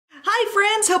Hi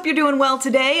friends, hope you're doing well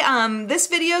today. This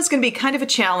video is going to be kind of a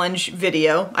challenge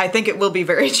video. I think it will be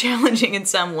very challenging in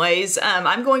some ways.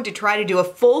 I'm going to try to do a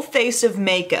full face of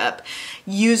makeup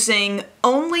using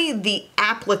only the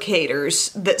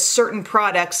applicators that certain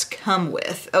products come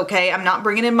with, okay? I'm not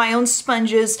bringing in my own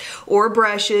sponges or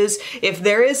brushes. If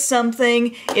there is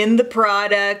something in the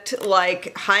product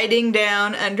like hiding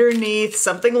down underneath,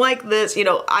 something like this, you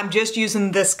know, I'm just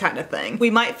using this kind of thing. We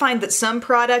might find that some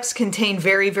products contain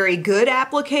very, very good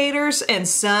applicators and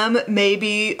some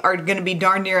maybe are gonna be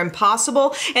darn near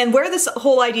impossible. And where this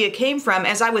whole idea came from,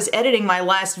 as I was editing my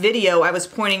last video, I was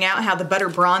pointing out how the Butter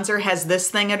Bronzer has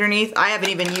this thing underneath. I haven't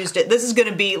even used it. This is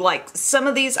gonna be like, some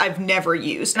of these I've never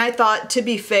used. And I thought, to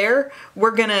be fair,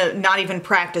 we're gonna not even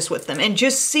practice with them and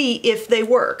just see if they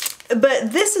work.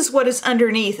 But this is what is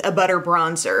underneath a Butter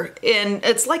Bronzer, and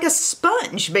it's like a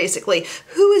sponge, basically.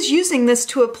 Who is using this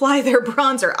to apply their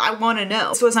bronzer? I want to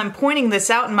know. So as I'm pointing this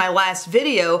out in my last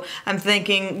video, I'm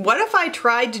thinking, what if I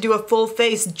tried to do a full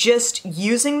face just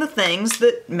using the things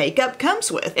that makeup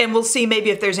comes with? And we'll see maybe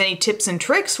if there's any tips and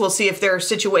tricks. We'll see if there are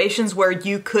situations where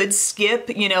you could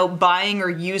skip, you know, buying or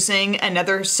using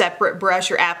another separate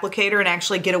brush or applicator and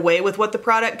actually get away with what the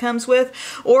product comes with.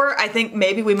 Or I think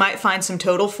maybe we might find some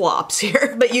total flops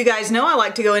here. But you guys know I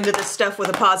like to go into this stuff with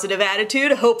a positive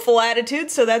attitude, a hopeful attitude,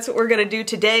 so that's what we're gonna do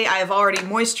today. I've already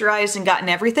moisturized and gotten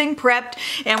everything prepped,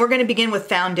 and we're gonna begin with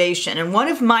foundation. And one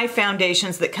of my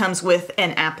foundations that comes with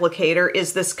an applicator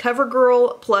is this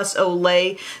CoverGirl plus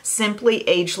Olay Simply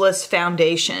Ageless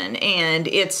Foundation. And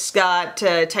it's got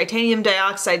titanium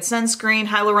dioxide sunscreen,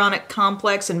 hyaluronic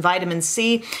complex, and vitamin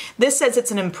C. This says it's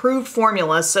an improved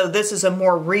formula, so this is a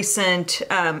more recent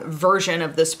version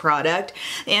of this product.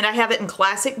 And I have it in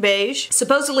classic beige.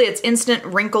 Supposedly it's instant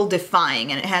wrinkle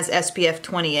defying and it has SPF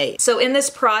 28. So in this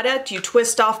product you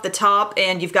twist off the top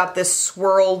and you've got this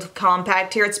swirled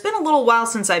compact here. It's been a little while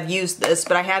since I've used this,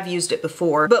 but I have used it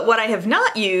before. But what I have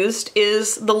not used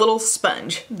is the little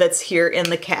sponge that's here in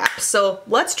the cap. So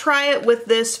let's try it with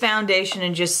this foundation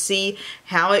and just see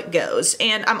how it goes.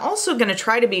 And I'm also gonna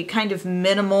try to be kind of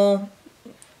minimal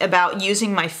about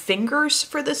using my fingers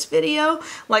for this video.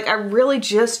 Like, I really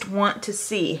just want to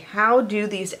see how do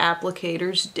these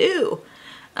applicators do.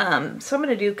 So I'm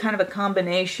gonna do kind of a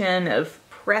combination of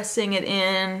pressing it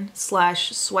in /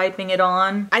 swiping it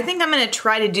on. I think I'm gonna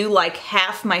try to do like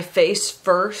half my face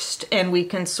first, and we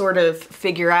can sort of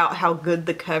figure out how good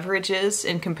the coverage is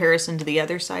in comparison to the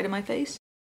other side of my face.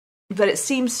 But it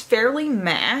seems fairly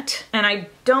matte, and I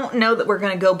don't know that we're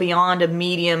gonna go beyond a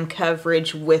medium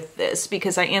coverage with this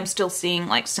because I am still seeing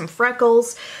like some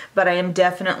freckles, but I am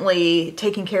definitely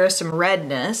taking care of some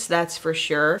redness, that's for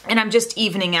sure. And I'm just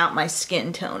evening out my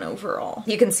skin tone overall.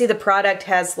 You can see the product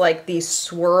has like these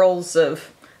swirls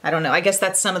of, I don't know, I guess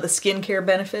that's some of the skincare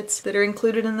benefits that are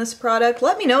included in this product.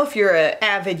 Let me know if you're an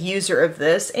avid user of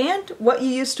this and what you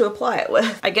used to apply it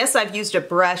with. I guess I've used a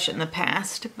brush in the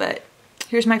past, but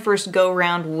here's my first go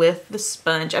round with the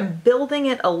sponge. I'm building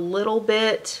it a little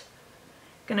bit.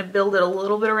 Gonna build it a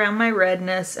little bit around my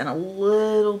redness and a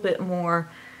little bit more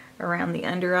around the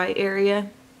under eye area.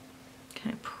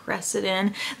 Kind of press it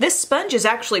in. This sponge is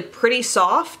actually pretty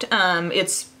soft.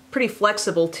 It's pretty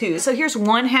flexible too. So here's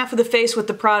one half of the face with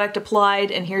the product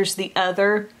applied and here's the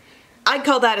other. I'd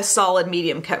call that a solid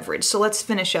medium coverage. So let's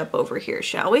finish up over here,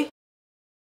 shall we?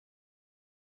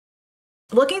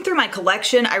 Looking through my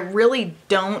collection, I really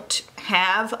don't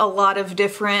have a lot of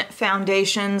different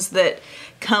foundations that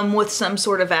come with some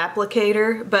sort of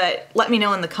applicator, but let me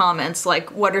know in the comments,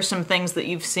 like, what are some things that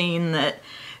you've seen that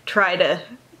try to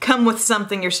come with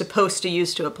something you're supposed to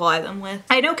use to apply them with.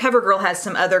 I know CoverGirl has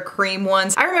some other cream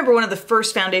ones. I remember one of the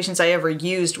first foundations I ever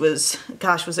used was,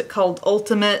 gosh, was it called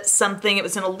Ultimate something? It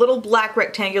was in a little black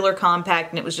rectangular compact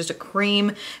and it was just a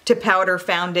cream to powder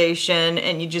foundation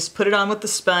and you just put it on with the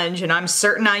sponge, and I'm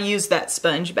certain I used that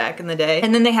sponge back in the day.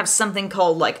 And then they have something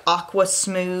called like Aqua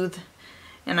Smooth,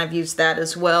 and I've used that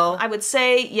as well. I would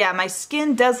say, yeah, my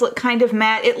skin does look kind of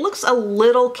matte. It looks a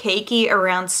little cakey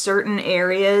around certain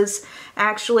areas,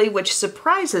 actually, which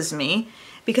surprises me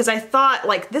because I thought,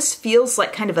 like, this feels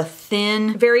like kind of a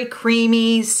thin, very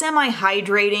creamy,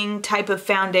 semi-hydrating type of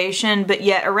foundation, but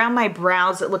yet around my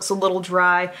brows it looks a little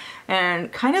dry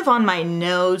and kind of on my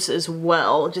nose as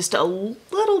well, just a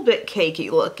little bit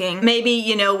cakey looking. Maybe,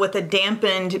 you know, with a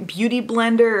dampened beauty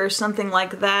blender or something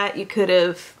like that, you could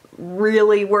have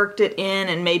really worked it in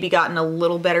and maybe gotten a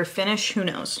little better finish, who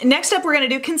knows. Next up, we're gonna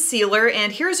do concealer,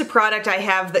 and here's a product I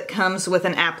have that comes with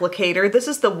an applicator. This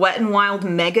is the Wet n Wild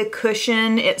Mega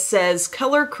Cushion. It says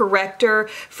Color Corrector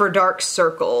for Dark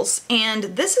Circles, and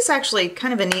this is actually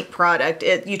kind of a neat product.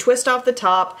 You twist off the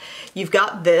top, you've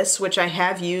got this, which I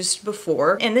have used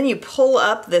before, and then you pull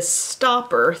up this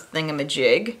stopper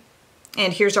thingamajig,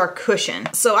 and here's our cushion.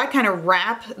 So I kind of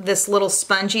wrap this little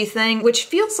spongy thing, which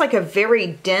feels like a very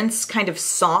dense, kind of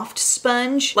soft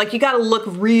sponge. Like you gotta look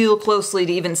real closely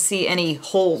to even see any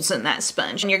holes in that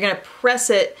sponge. And you're gonna press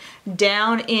it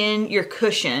down in your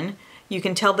cushion. You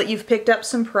can tell that you've picked up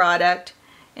some product,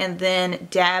 and then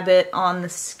dab it on the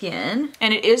skin.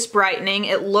 And it is brightening.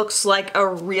 It looks like a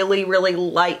really, really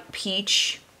light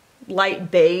peach,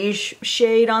 light beige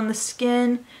shade on the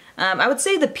skin. I would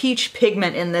say the peach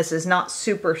pigment in this is not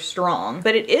super strong,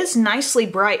 but it is nicely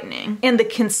brightening. And the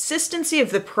consistency of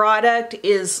the product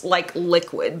is like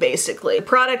liquid, basically. The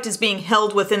product is being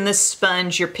held within this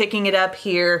sponge. You're picking it up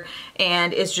here,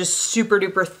 and it's just super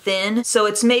duper thin. So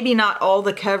it's maybe not all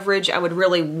the coverage I would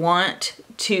really want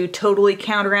to totally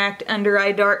counteract under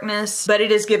eye darkness, but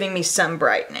it is giving me some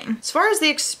brightening. As far as the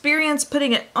experience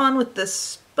putting it on with this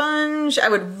sponge, I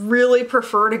would really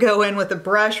prefer to go in with a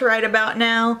brush right about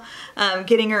now.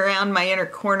 Getting around my inner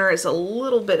corner is a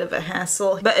little bit of a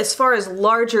hassle, but as far as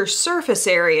larger surface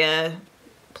area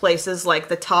places like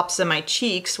the tops of my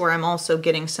cheeks where I'm also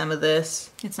getting some of this,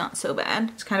 it's not so bad.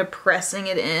 It's kind of pressing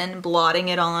it in, blotting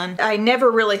it on. I never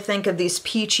really think of these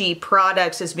peachy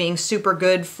products as being super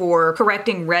good for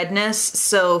correcting redness,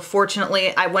 so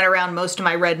fortunately I went around most of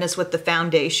my redness with the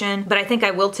foundation, but I think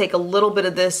I will take a little bit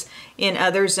of this in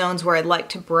other zones where I'd like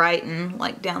to brighten,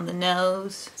 like down the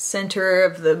nose, center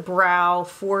of the brow,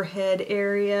 forehead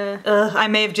area. I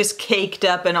may have just caked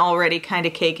up an already kind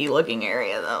of cakey looking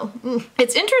area though.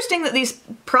 It's interesting that these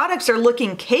products are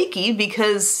looking cakey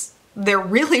because they're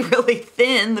really, really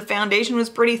thin. The foundation was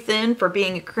pretty thin for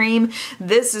being a cream.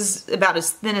 This is about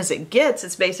as thin as it gets.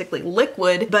 It's basically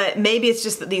liquid, but maybe it's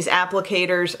just that these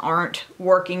applicators aren't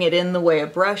working it in the way a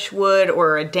brush would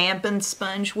or a dampened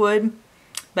sponge would.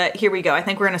 But here we go. I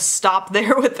think we're gonna stop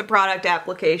there with the product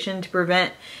application to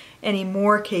prevent any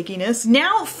more cakiness.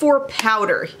 Now for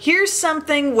powder. Here's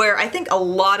something where I think a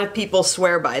lot of people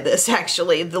swear by this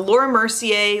actually. The Laura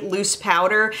Mercier loose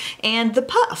powder and the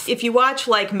puff. If you watch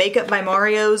like Makeup by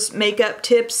Mario's makeup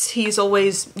tips, he's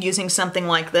always using something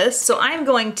like this. So I'm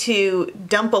going to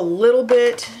dump a little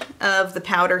bit of the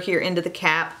powder here into the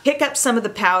cap, pick up some of the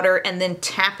powder and then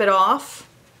tap it off,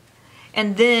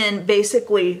 and then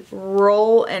basically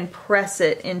roll and press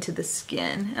it into the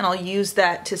skin. And I'll use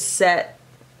that to set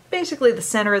basically the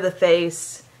center of the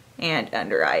face and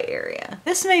under eye area.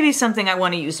 This may be something I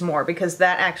want to use more because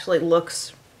that actually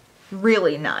looks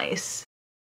really nice.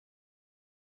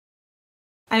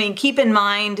 I mean, keep in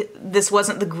mind, this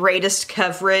wasn't the greatest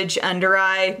coverage under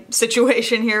eye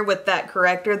situation here with that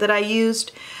corrector that I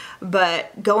used,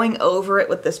 but going over it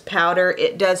with this powder,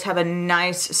 it does have a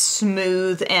nice,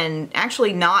 smooth, and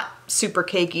actually not super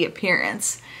cakey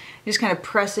appearance. Just kind of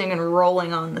pressing and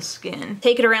rolling on the skin.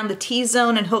 Take it around the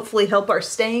T-zone and hopefully help our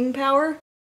staying power.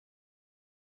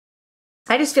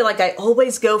 I just feel like I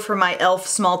always go for my e.l.f.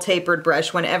 small tapered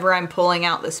brush whenever I'm pulling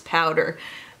out this powder,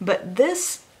 but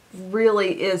this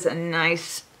really is a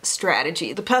nice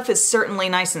strategy. The puff is certainly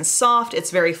nice and soft,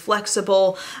 it's very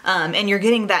flexible, and you're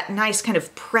getting that nice kind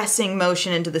of pressing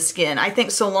motion into the skin. I think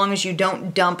so long as you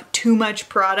don't dump too much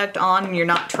product on and you're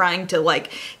not trying to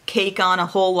like cake on a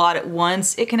whole lot at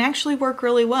once, it can actually work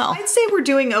really well. I'd say we're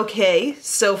doing okay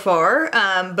so far,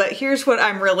 but here's what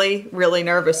I'm really, really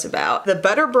nervous about. The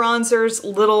Butter Bronzer's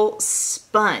little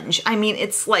sponge. I mean,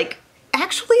 it's like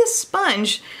actually a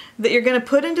sponge that you're gonna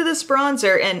put into this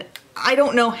bronzer, and I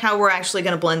don't know how we're actually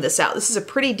gonna blend this out. This is a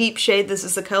pretty deep shade. This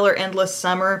is the color Endless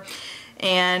Summer.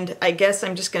 And I guess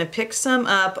I'm just gonna pick some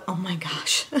up. Oh my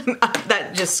gosh,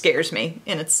 that just scares me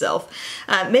in itself.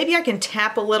 Maybe I can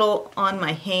tap a little on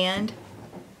my hand.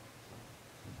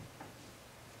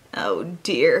 Oh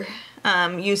dear.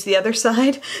 Use the other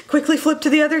side. Quickly flip to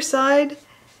the other side.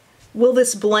 Will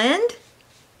this blend?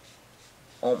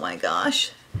 Oh my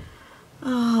gosh.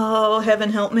 Oh,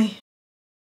 heaven help me.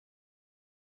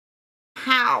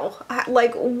 How?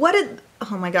 Like, what did...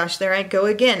 Oh my gosh, there I go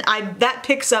again. That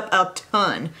picks up a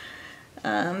ton.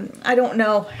 I don't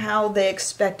know how they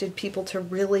expected people to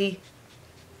really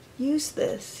use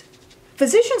this.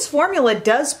 Physicians Formula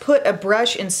does put a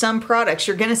brush in some products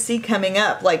you're gonna see coming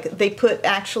up. Like, they put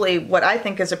actually what I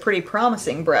think is a pretty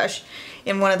promising brush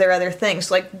in one of their other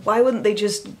things. Like, why wouldn't they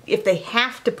just, if they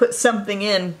have to put something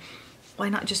in, why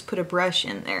not just put a brush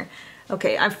in there?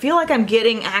 Okay, I feel like I'm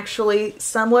getting actually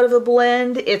somewhat of a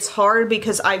blend. It's hard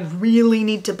because I really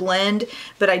need to blend,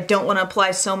 but I don't want to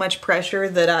apply so much pressure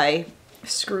that I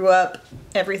screw up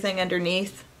everything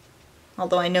underneath.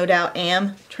 Although I no doubt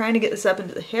am. Trying to get this up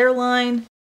into the hairline.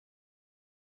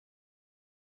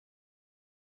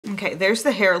 Okay, there's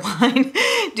the hairline.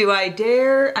 Do I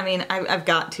dare? I mean, I've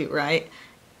got to, right?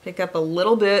 Pick up a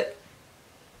little bit.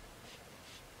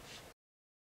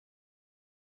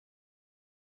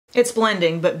 It's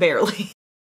blending, but barely.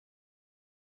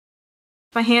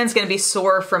 My hand's gonna be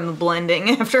sore from the blending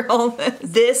after all this.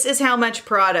 This is how much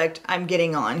product I'm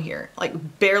getting on here.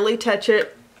 Like, barely touch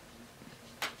it.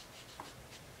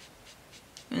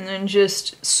 And then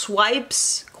just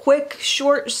swipes, quick,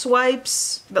 short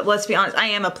swipes. But let's be honest, I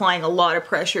am applying a lot of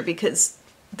pressure because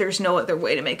there's no other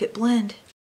way to make it blend.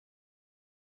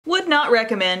 Would not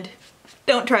recommend.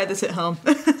 Don't try this at home.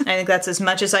 I think that's as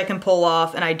much as I can pull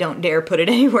off, and I don't dare put it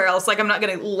anywhere else. Like, I'm not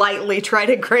gonna lightly try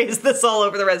to graze this all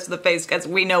over the rest of the face because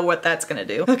we know what that's gonna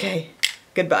do. Okay,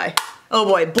 goodbye. Oh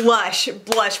boy, blush,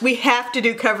 blush. We have to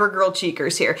do CoverGirl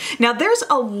cheekers here. Now there's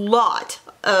a lot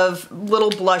of little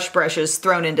blush brushes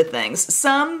thrown into things.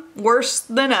 Some worse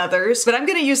than others, but I'm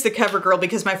gonna use the CoverGirl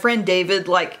because my friend David,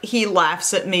 like, he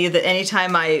laughs at me that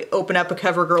anytime I open up a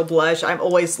CoverGirl blush, I'm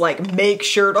always like, make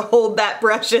sure to hold that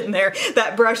brush in there,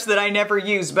 that brush that I never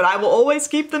use, but I will always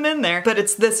keep them in there. But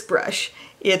it's this brush.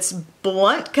 It's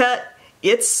blunt cut,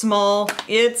 it's small,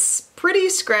 it's pretty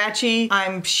scratchy.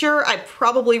 I'm sure I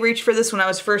probably reached for this when I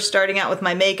was first starting out with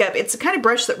my makeup. It's the kind of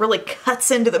brush that really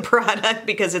cuts into the product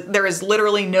because there is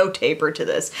literally no taper to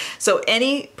this. So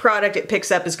any product it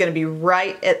picks up is going to be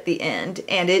right at the end,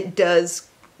 and it does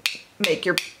make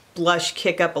your blush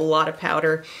kick up a lot of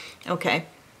powder. Okay,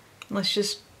 let's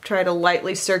just try to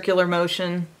lightly circular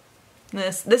motion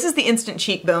this. This is the Instant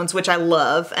Cheekbones, which I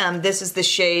love. This is the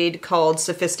shade called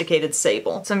Sophisticated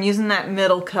Sable. So I'm using that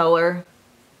middle color.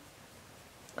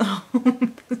 Oh,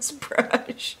 this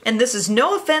brush. And this is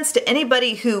no offense to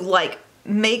anybody who, like,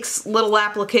 makes little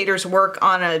applicators work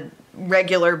on a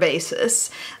regular basis.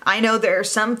 I know there are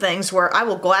some things where I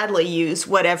will gladly use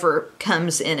whatever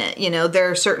comes in it. You know,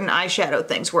 there are certain eyeshadow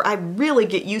things where I really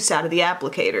get use out of the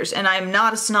applicators, and I'm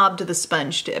not a snob to the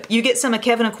sponge tip. You get some of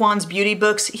Kevin Aquan's beauty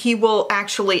books, he will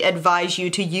actually advise you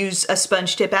to use a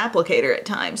sponge tip applicator at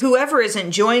times. Whoever is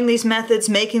enjoying these methods,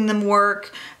 making them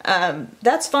work,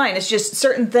 that's fine. It's just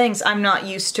certain things I'm not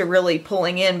used to really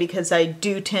pulling in because I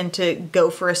do tend to go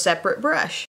for a separate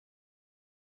brush.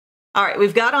 All right,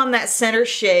 we've got on that center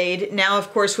shade. Now,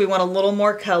 of course, we want a little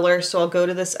more color, so I'll go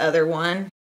to this other one.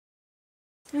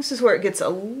 This is where it gets a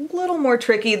little more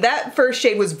tricky. That first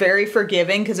shade was very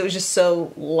forgiving because it was just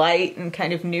so light and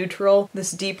kind of neutral.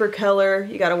 This deeper color,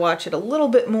 you gotta watch it a little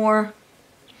bit more.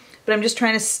 But I'm just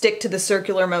trying to stick to the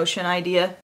circular motion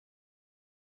idea.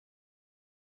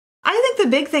 I think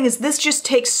the big thing is this just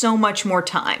takes so much more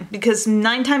time because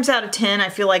 9 times out of 10 I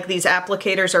feel like these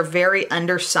applicators are very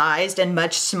undersized and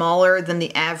much smaller than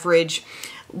the average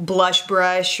blush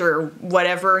brush or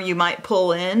whatever you might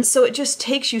pull in. So it just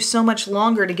takes you so much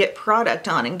longer to get product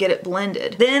on and get it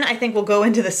blended. Then I think we'll go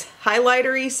into this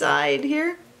highlighter-y side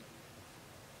here.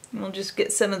 We'll just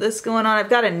get some of this going on. I've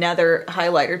got another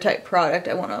highlighter type product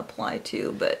I want to apply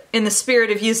to, but in the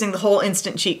spirit of using the whole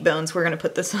Instant Cheekbones, we're going to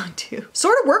put this on too.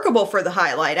 Sort of workable for the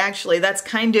highlight, actually. That's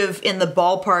kind of in the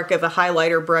ballpark of a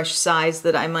highlighter brush size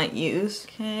that I might use.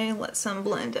 Okay, let some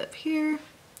blend up here.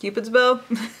 Cupid's bow.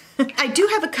 I do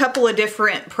have a couple of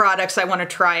different products I want to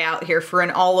try out here for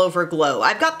an all-over glow.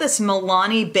 I've got this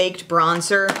Milani Baked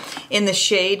Bronzer in the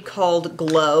shade called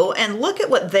Glow, and look at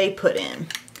what they put in.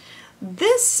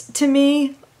 This, to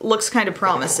me, looks kind of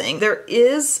promising. There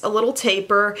is a little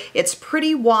taper, it's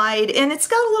pretty wide, and it's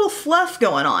got a little fluff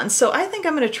going on. So I think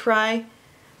I'm going to try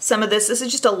some of this. This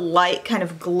is just a light, kind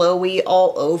of glowy,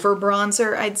 all-over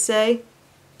bronzer, I'd say.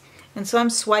 And so I'm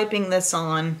swiping this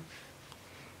on.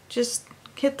 Just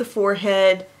hit the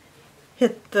forehead,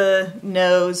 hit the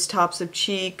nose, tops of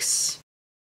cheeks.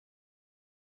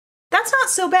 That's not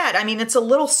so bad. I mean, it's a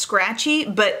little scratchy,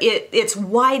 but it's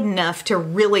wide enough to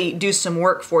really do some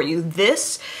work for you.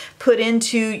 This put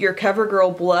into your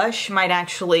CoverGirl blush might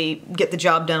actually get the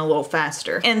job done a little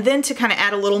faster. And then to kind of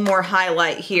add a little more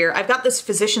highlight here, I've got this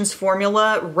Physicians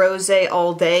Formula Rose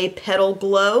All Day Petal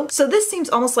Glow. So this seems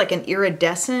almost like an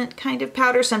iridescent kind of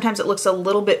powder. Sometimes it looks a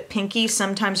little bit pinky,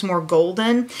 sometimes more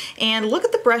golden. And look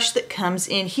at the brush that comes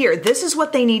in here. This is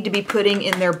what they need to be putting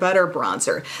in their butter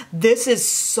bronzer. This is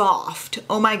soft.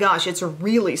 Oh my gosh, it's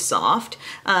really soft.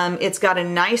 It's got a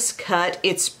nice cut.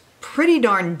 It's pretty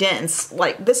darn dense.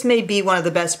 Like, this may be one of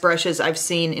the best brushes I've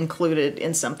seen included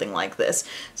in something like this.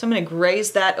 So I'm going to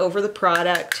graze that over the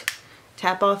product.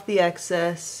 Tap off the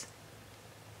excess.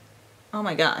 Oh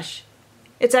my gosh.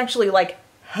 It's actually like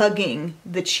hugging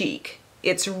the cheek.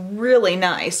 It's really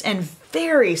nice and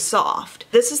very soft.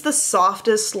 This is the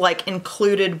softest like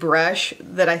included brush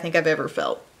that I think I've ever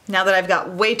felt. Now that I've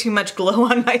got way too much glow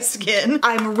on my skin,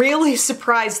 I'm really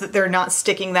surprised that they're not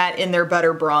sticking that in their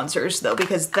butter bronzers though,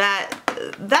 because that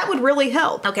would really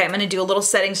help. Okay, I'm gonna do a little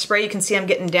setting spray. You can see I'm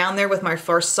getting down there with my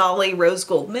Farsali Rose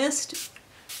Gold Mist.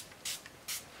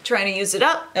 Trying to use it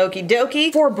up. Okie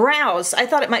dokie. For brows, I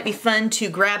thought it might be fun to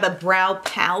grab a brow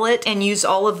palette and use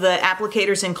all of the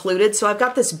applicators included. So I've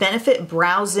got this Benefit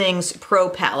Browsings Pro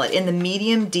palette in the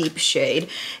medium deep shade.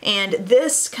 And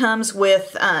this comes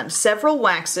with several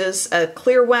waxes, a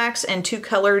clear wax and 2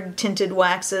 colored tinted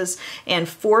waxes and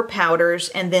 4 powders.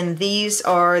 And then these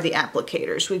are the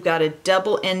applicators. We've got a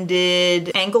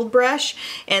double-ended angled brush.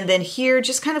 And then here,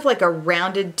 just kind of like a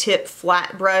rounded tip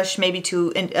flat brush, maybe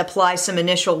to apply some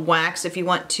initial wax if you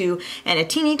want to, and a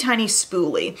teeny tiny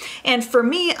spoolie. And for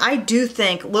me, I do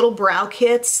think little brow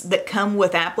kits that come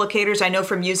with applicators, I know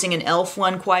from using an e.l.f.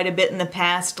 one quite a bit in the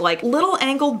past, like little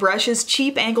angled brushes,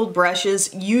 cheap angled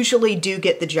brushes usually do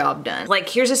get the job done. Like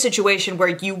here's a situation where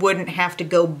you wouldn't have to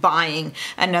go buying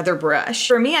another brush.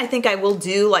 For me, I think I will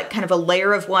do like kind of a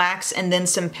layer of wax and then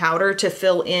some powder to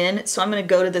fill in. So I'm gonna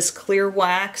go to this clear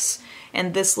wax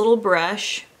and this little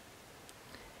brush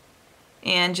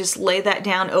and just lay that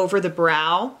down over the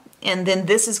brow. And then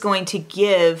this is going to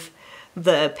give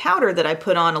the powder that I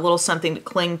put on a little something to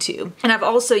cling to. And I've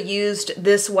also used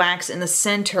this wax in the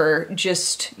center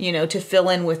just, you know, to fill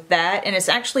in with that. And it's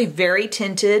actually very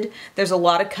tinted. There's a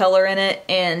lot of color in it.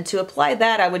 And to apply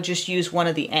that, I would just use one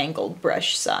of the angled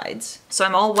brush sides. So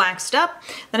I'm all waxed up.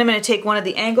 Then I'm gonna take one of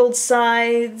the angled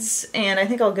sides, and I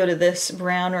think I'll go to this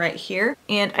brown right here.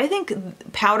 And I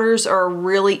think powders are a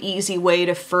really easy way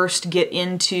to first get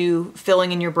into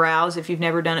filling in your brows if you've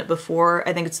never done it before.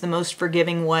 I think it's the most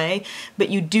forgiving way. But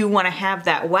you do want to have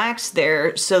that wax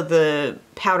there so the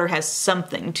powder has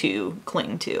something to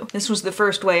cling to. This was the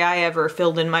first way I ever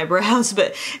filled in my brows,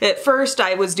 but at first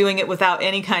I was doing it without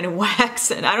any kind of wax,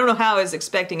 and I don't know how I was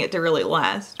expecting it to really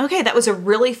last. Okay, that was a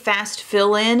really fast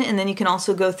fill in, and then you can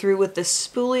also go through with this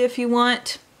spoolie if you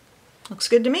want. Looks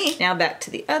good to me. Now back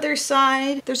to the other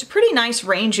side. There's a pretty nice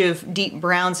range of deep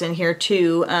browns in here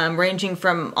too, ranging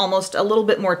from almost a little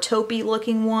bit more taupey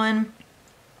looking one.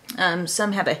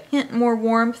 Some have a hint more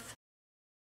warmth.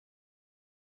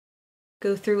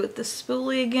 Go through with the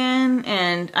spoolie again,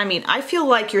 and I mean, I feel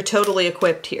like you're totally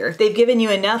equipped here. They've given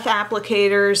you enough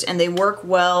applicators and they work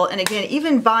well. And again,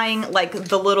 even buying like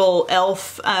the little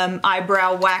e.l.f.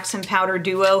 Eyebrow wax and powder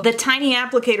duo, the tiny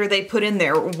applicator they put in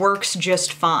there works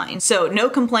just fine. So no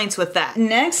complaints with that.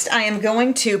 Next, I am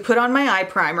going to put on my eye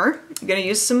primer. I'm gonna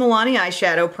use some Milani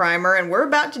eyeshadow primer, and we're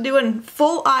about to do a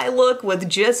full eye look with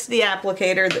just the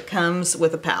applicator that comes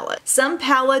with a palette. Some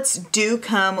palettes do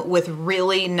come with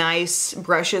really nice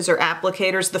brushes or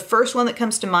applicators. The first one that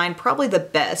comes to mind, probably the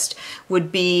best,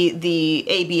 would be the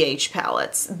ABH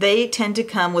palettes. They tend to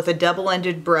come with a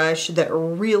double-ended brush that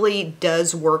really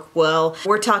does work well.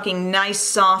 We're talking nice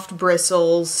soft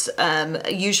bristles,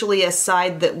 usually a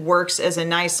side that works as a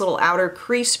nice little outer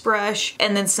crease brush,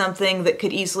 and then something that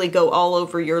could easily go all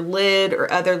over your lid or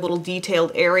other little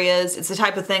detailed areas. It's the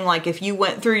type of thing like if you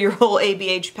went through your whole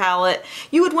ABH palette,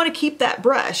 you would want to keep that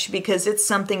brush because it's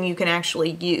something you can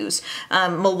actually use.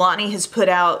 Milani has put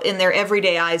out in their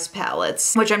Everyday Eyes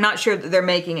palettes, which I'm not sure that they're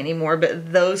making anymore,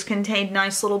 but those contained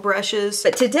nice little brushes.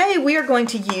 But today we are going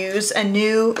to use a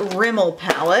new Rimmel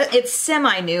palette. It's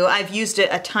semi-new. I've used it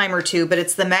a time or two, but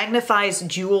it's the Magnifies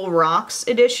Jewel Rocks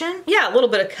edition. Yeah, a little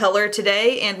bit of color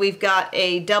today, and we've got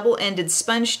a double-ended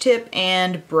sponge tip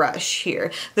and brush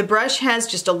here. The brush has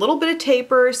just a little bit of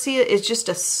taper. See, it's just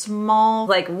a small,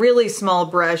 like really small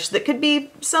brush that could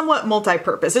be somewhat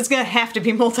multi-purpose. It's gonna have to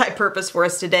be multi-purpose for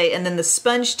us today. And then the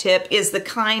sponge tip is the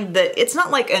kind that, it's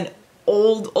not like an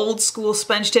old school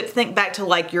sponge tip. Think back to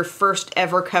like your first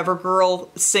ever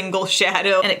CoverGirl single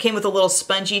shadow, and it came with a little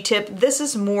spongy tip. This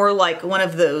is more like one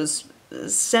of those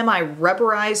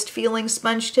semi-rubberized feeling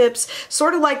sponge tips,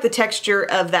 sort of like the texture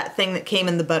of that thing that came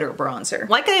in the butter bronzer.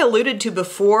 Like I alluded to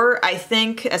before, I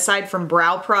think aside from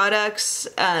brow products,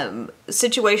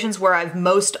 situations where I've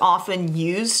most often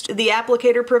used the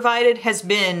applicator provided has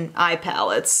been eye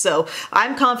palettes, so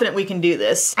I'm confident we can do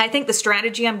this. I think the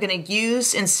strategy I'm going to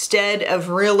use, instead of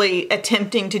really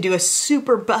attempting to do a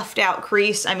super buffed out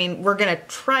crease, I mean, we're going to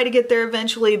try to get there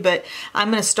eventually, but I'm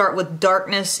going to start with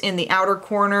darkness in the outer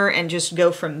corner and just just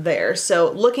go from there.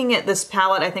 So looking at this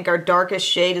palette, I think our darkest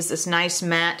shade is this nice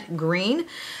matte green.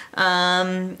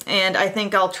 And I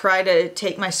think I'll try to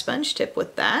take my sponge tip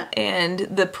with that. And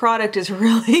the product is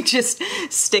really just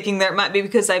sticking there. It might be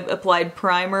because I've applied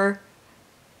primer,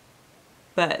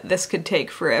 but this could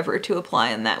take forever to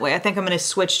apply in that way. I think I'm going to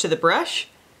switch to the brush.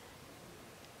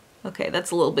 Okay,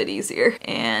 that's a little bit easier.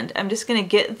 And I'm just going to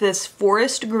get this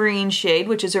forest green shade,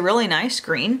 which is a really nice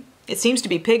green. It seems to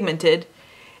be pigmented.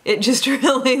 It just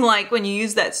really, like, when you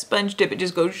use that sponge tip, it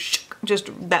just goes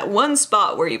just that one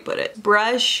spot where you put it.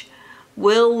 Brush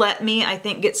will let me, I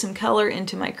think, get some color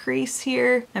into my crease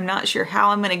here. I'm not sure how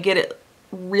I'm gonna get it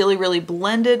really, really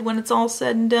blended when it's all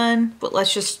said and done, but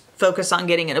let's just focus on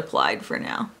getting it applied for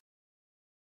now.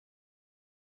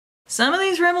 Some of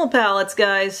these Rimmel palettes,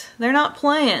 guys, they're not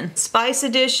playing. Spice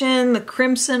Edition, the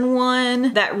crimson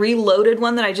one, that reloaded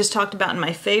one that I just talked about in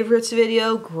my favorites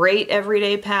video, great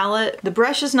everyday palette. The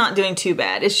brush is not doing too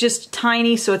bad. It's just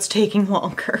tiny, so it's taking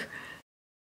longer.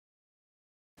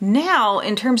 Now,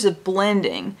 in terms of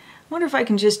blending, I wonder if I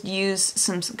can just use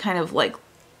some kind of like,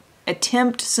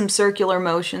 attempt some circular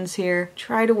motions here.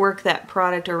 Try to work that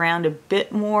product around a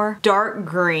bit more. Dark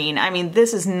green, I mean,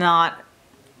 this is not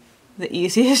the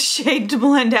easiest shade to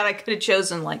blend out. I could have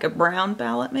chosen like a brown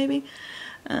palette maybe,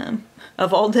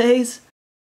 of all days.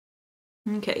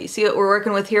 Okay, you see what we're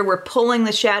working with here? We're pulling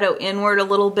the shadow inward a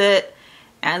little bit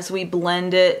as we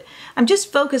blend it. I'm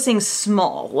just focusing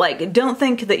small. Like, don't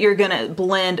think that you're gonna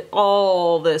blend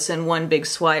all this in one big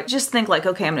swipe. Just think like,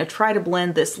 okay, I'm gonna try to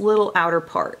blend this little outer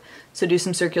part. So do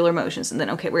some circular motions, and then,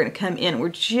 okay, we're gonna come in. We're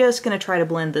just gonna try to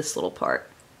blend this little part.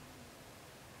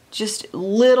 Just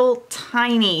little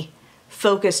tiny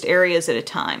focused areas at a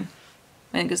time.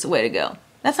 I think it's the way to go.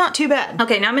 That's not too bad.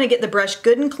 Okay, now I'm gonna get the brush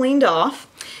good and cleaned off,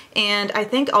 and I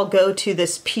think I'll go to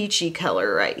this peachy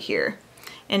color right here.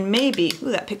 And maybe,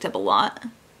 ooh, that picked up a lot.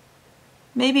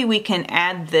 Maybe we can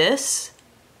add this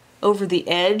over the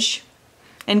edge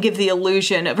and give the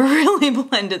illusion of a really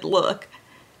blended look.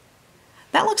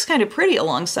 That looks kind of pretty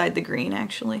alongside the green,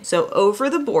 actually. So over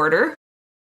the border,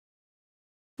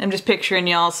 I'm just picturing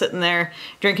y'all sitting there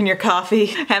drinking your coffee,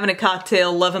 having a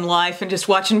cocktail, loving life, and just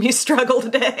watching me struggle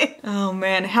today. Oh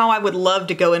man, how I would love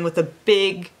to go in with a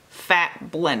big, fat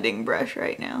blending brush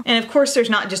right now. And of course there's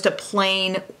not just a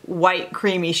plain white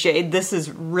creamy shade. This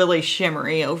is really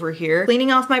shimmery over here.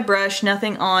 Cleaning off my brush,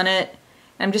 nothing on it.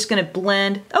 I'm just gonna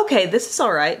blend. Okay, this is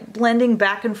all right. Blending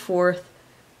back and forth,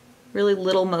 really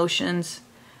little motions.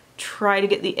 Try to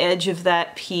get the edge of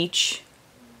that peach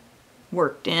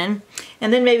worked in.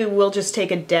 And then maybe we'll just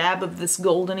take a dab of this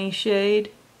goldeny shade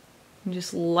and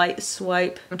just light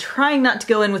swipe. I'm trying not to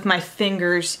go in with my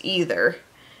fingers either,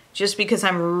 just because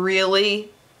I'm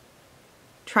really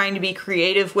trying to be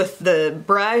creative with the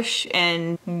brush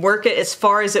and work it as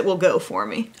far as it will go for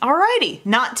me. Alrighty,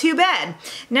 not too bad.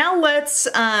 Now let's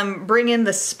bring in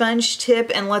the sponge tip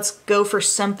and let's go for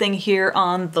something here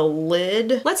on the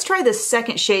lid. Let's try this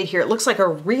second shade here. It looks like a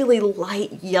really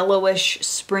light yellowish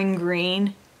spring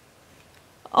green.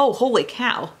 Oh, holy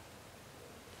cow.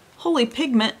 Holy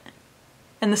pigment.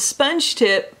 And the sponge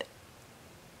tip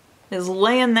is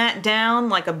laying that down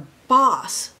like a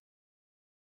boss.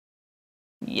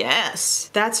 Yes,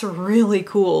 that's really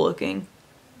cool looking.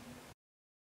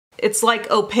 It's like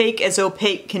opaque as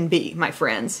opaque can be, my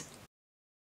friends.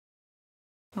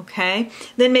 Okay,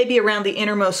 then maybe around the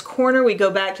innermost corner we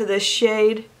go back to this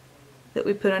shade that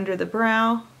we put under the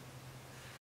brow.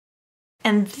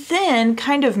 And then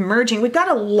kind of merging, we've got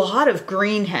a lot of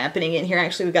green happening in here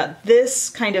actually. We've got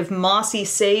this kind of mossy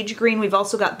sage green. We've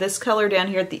also got this color down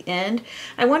here at the end.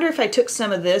 I wonder if I took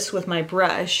some of this with my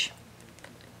brush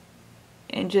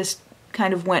and just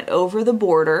kind of went over the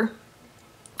border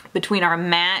between our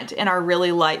matte and our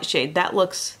really light shade. That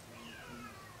looks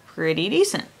pretty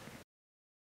decent.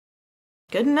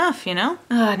 Good enough, you know?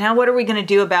 Now what are we gonna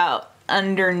do about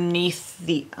underneath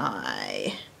the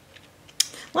eye?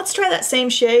 Let's try that same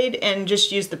shade and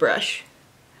just use the brush.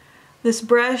 This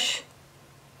brush,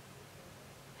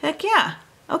 heck yeah.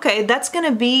 Okay, that's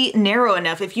gonna be narrow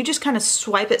enough. If you just kind of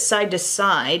swipe it side to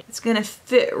side, it's gonna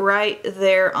fit right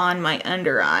there on my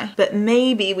under eye. But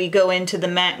maybe we go into the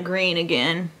matte green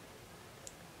again,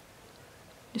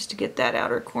 just to get that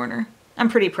outer corner. I'm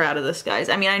pretty proud of this, guys.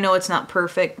 I mean, I know it's not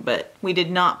perfect, but we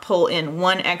did not pull in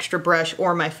one extra brush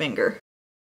or my finger.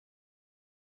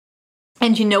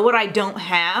 And you know what I don't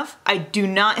have? I do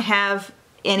not have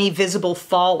any visible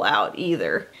fallout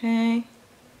either. Okay.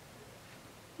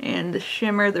 And the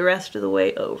shimmer the rest of the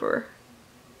way over.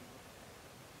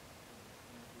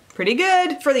 Pretty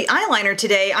good. For the eyeliner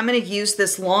today, I'm going to use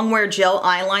this Longwear Gel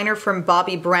Eyeliner from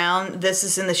Bobbi Brown. This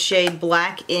is in the shade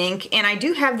Black Ink, and I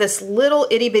do have this little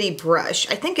itty bitty brush.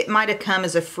 I think it might have come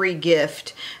as a free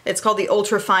gift. It's called the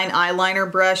Ultra Fine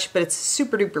Eyeliner Brush, but it's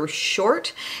super duper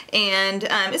short, and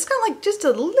it's got like just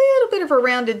a little bit of a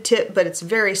rounded tip, but it's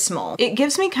very small. It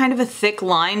gives me kind of a thick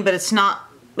line, but it's not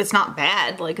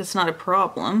bad, like it's not a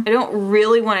problem. I don't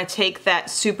really want to take that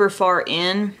super far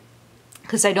in,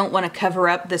 because I don't want to cover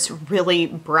up this really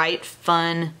bright,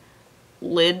 fun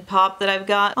lid pop that I've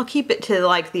got. I'll keep it to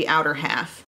like the outer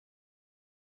half.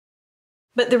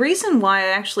 But the reason why I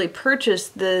actually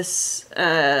purchased this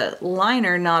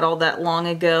liner not all that long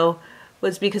ago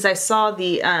was because I saw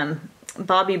the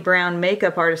Bobbi Brown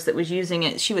makeup artist that was using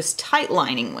it. She was tight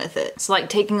lining with it. It's like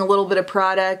taking a little bit of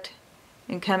product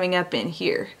and coming up in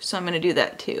here. So I'm going to do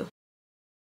that too.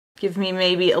 Give me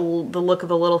maybe the look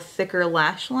of a little thicker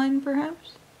lash line,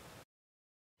 perhaps.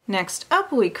 Next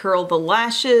up, we curl the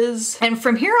lashes. And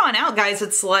from here on out, guys,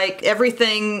 it's like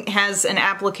everything has an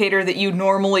applicator that you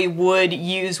normally would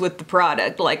use with the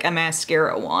product, like a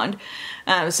mascara wand.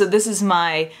 So this is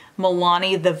my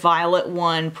Milani The Violet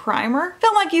One primer.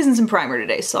 Felt like using some primer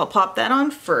today, so I'll pop that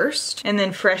on first, and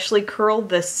then freshly curl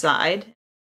this side.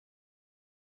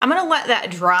 I'm gonna let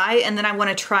that dry, and then I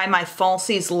wanna try my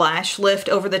Falsies Lash Lift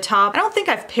over the top. I don't think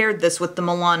I've paired this with the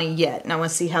Milani yet, and I wanna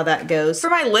see how that goes. For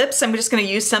my lips, I'm just gonna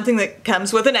use something that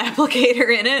comes with an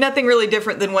applicator in it. Nothing really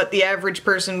different than what the average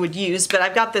person would use, but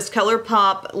I've got this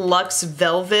ColourPop Luxe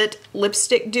Velvet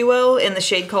lipstick duo in the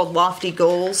shade called Lofty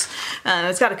Goals.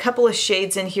 It's got a couple of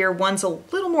shades in here. One's a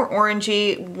little more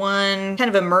orangey, one kind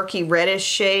of a murky reddish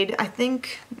shade. I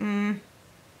think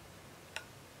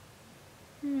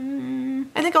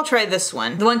I'll try this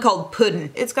one, the one called Puddin'.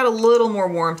 It's got a little more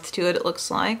warmth to it, it looks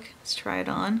like. Let's try it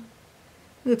on.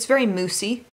 Ooh, it's very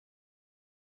moussey.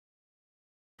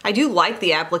 I do like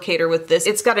the applicator with this.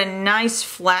 It's got a nice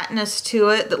flatness to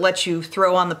it that lets you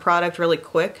throw on the product really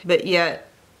quick, but yet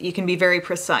you can be very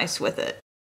precise with it.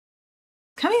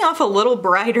 Coming off a little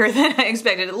brighter than I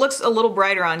expected. It looks a little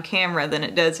brighter on camera than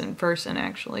it does in person,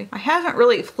 actually. I haven't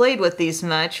really played with these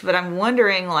much, but I'm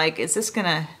wondering, like, is this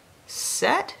gonna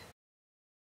set?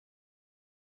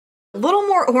 A little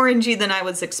more orangey than I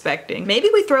was expecting. Maybe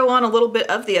we throw on a little bit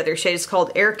of the other shade. It's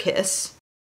called Air Kiss.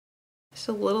 Just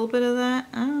a little bit of that.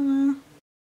 I don't know.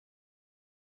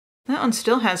 That one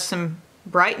still has some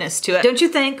brightness to it. Don't you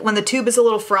think when the tube is a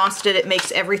little frosted, it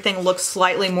makes everything look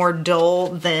slightly more dull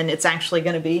than it's actually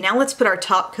going to be? Now let's put our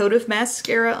top coat of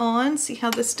mascara on. See how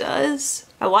this does.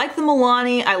 I like the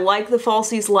Milani. I like the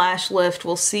Falsies Lash Lift.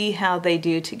 We'll see how they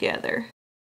do together.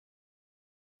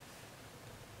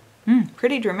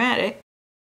 Pretty dramatic.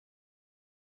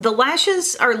 The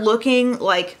lashes are looking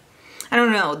like, I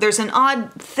don't know, there's an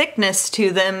odd thickness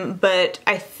to them, but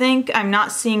I think I'm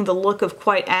not seeing the look of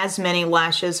quite as many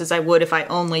lashes as I would if I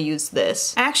only used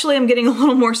this. Actually, I'm getting a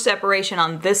little more separation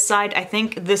on this side. I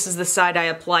think this is the side I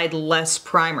applied less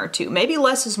primer to. Maybe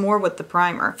less is more with the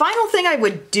primer. Final thing I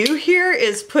would do here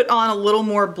is put on a little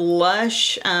more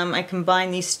blush. I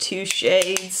combine these two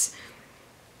shades.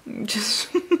 Just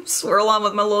swirl on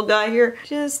with my little guy here.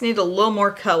 Just need a little more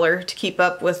color to keep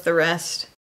up with the rest.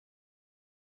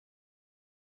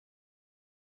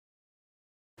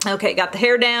 Okay, got the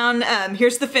hair down.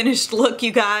 Here's the finished look,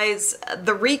 you guys.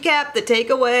 The recap, the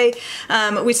takeaway.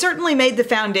 We certainly made the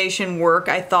foundation work,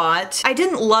 I thought. I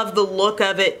didn't love the look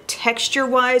of it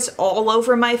texture-wise all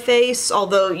over my face,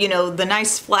 although, you know, the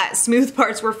nice flat smooth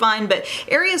parts were fine, but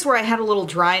areas where I had a little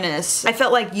dryness, I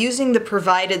felt like using the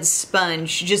provided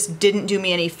sponge just didn't do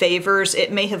me any favors.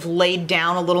 It may have laid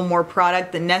down a little more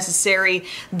product than necessary,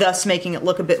 thus making it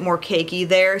look a bit more cakey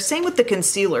there. Same with the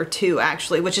concealer too,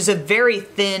 actually, which is a very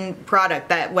thin product,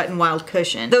 that Wet n Wild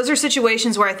cushion. Those are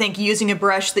situations where I think using a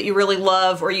brush that you really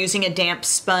love or using a damp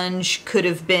sponge could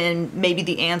have been maybe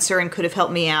the answer and could have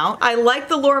helped me out. I like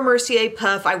the Laura Mercier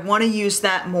puff. I want to use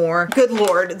that more. Good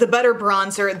lord, the butter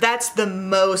bronzer, that's the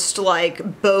most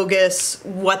like bogus,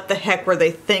 what the heck were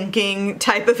they thinking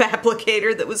type of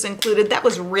applicator that was included. That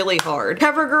was really hard.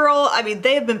 CoverGirl, I mean,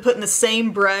 they have been putting the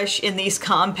same brush in these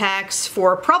compacts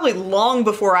for probably long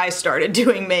before I started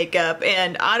doing makeup,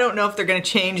 and I don't know if they're going to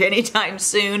change anytime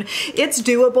soon. It's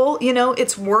doable, you know,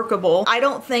 it's workable. I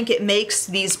don't think it makes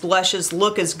these blushes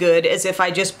look as good as if I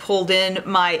just pulled in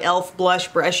my e.l.f. blush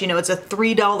brush. You know, it's a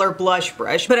 $3 blush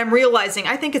brush, but I'm realizing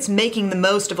I think it's making the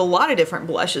most of a lot of different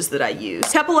blushes that I use.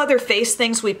 A couple other face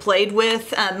things we played with.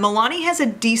 Milani has a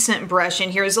decent brush in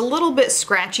here. It's a little bit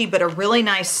scratchy, but a really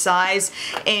nice size,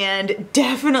 and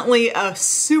definitely a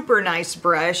super nice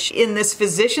brush in this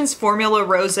Physicians Formula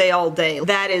Rose All Day.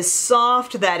 That is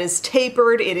soft, that is tapered,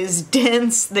 straightforward, it is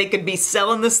dense, they could be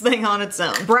selling this thing on its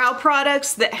own. Brow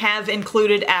products that have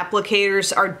included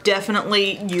applicators are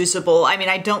definitely usable. I mean,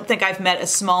 I don't think I've met a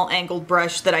small angled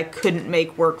brush that I couldn't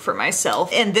make work for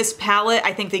myself. In this palette,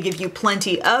 I think they give you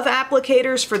plenty of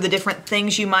applicators for the different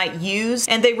things you might use,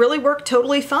 and they really work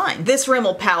totally fine. This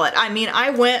Rimmel palette, I mean, I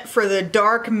went for the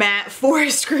dark matte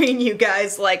forest green, you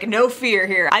guys, like no fear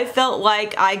here. I felt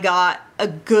like I got a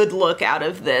good look out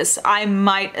of this. I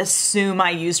might assume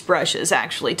I used brushes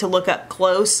actually to look up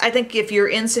close. I think if you're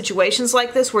in situations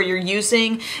like this where you're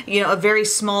using, you know, a very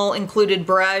small included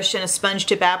brush and a sponge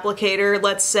tip applicator,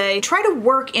 let's say, try to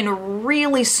work in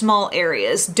really small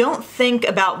areas. Don't think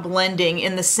about blending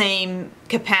in the same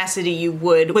capacity you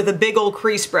would with a big old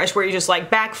crease brush where you're just like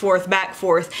back, forth, back,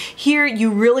 forth. Here, you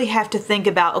really have to think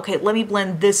about, okay, let me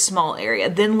blend this small area,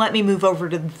 then let me move over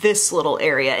to this little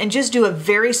area, and just do a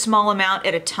very small amount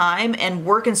at a time and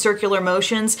work in circular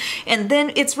motions. And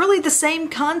then it's really the same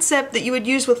concept that you would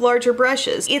use with larger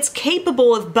brushes. It's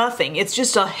capable of buffing. It's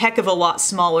just a heck of a lot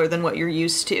smaller than what you're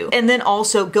used to. And then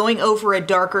also going over a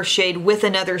darker shade with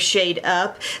another shade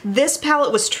up. This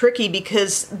palette was tricky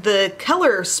because the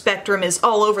color spectrum is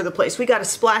all over the place. We got a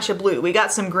splash of blue, we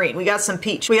got some green, we got some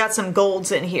peach, we got some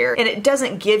golds in here, and it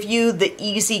doesn't give you the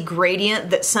easy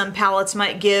gradient that some palettes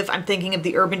might give. I'm thinking of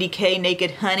the Urban Decay Naked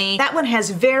Honey. That one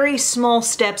has very small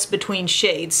steps between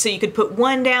shades, so you could put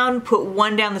one down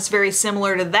that's very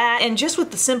similar to that, and just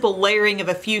with the simple layering of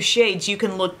a few shades you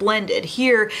can look blended.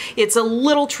 Here it's a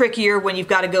little trickier when you've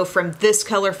got to go from this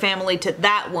color family to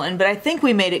that one, but I think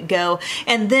we made it go.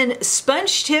 And then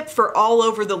sponge tip for all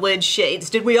over the lid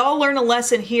shades. Did we all learn a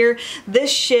lesson here?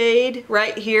 This shade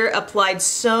right here applied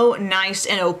so nice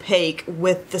and opaque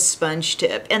with the sponge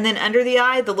tip. And then under the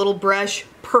eye, the little brush,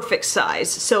 perfect size.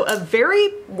 So a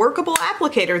very workable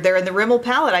applicator there in the Rimmel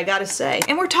palette, I gotta say.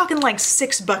 And we're talking like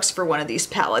 $6 for one of these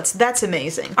palettes. That's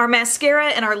amazing. Our mascara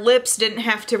and our lips didn't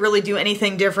have to really do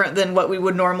anything different than what we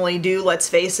would normally do, let's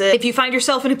face it. If you find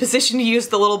yourself in a position to use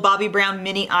the little Bobbi Brown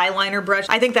mini eyeliner brush,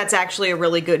 I think that's actually a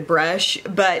really good brush.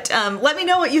 But let me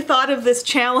know what you thought of this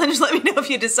challenge. Let me know if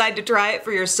you decide to try it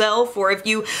for yourself, or if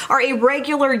you are a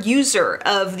regular user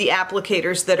of the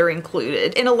applicators that are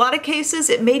included. In a lot of cases,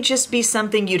 it may just be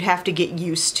something you'd have to get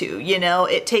used to, you know?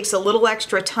 It takes a little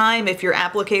extra time if your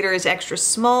applicator is extra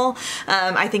small.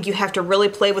 I think you have to really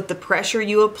play with the pressure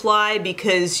you apply,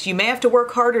 because you may have to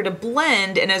work harder to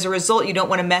blend, and as a result you don't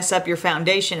want to mess up your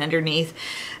foundation underneath.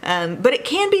 But it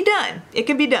can be done. It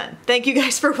can be done. Thank you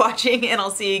guys for watching, and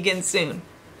I'll see you again soon.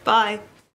 Bye.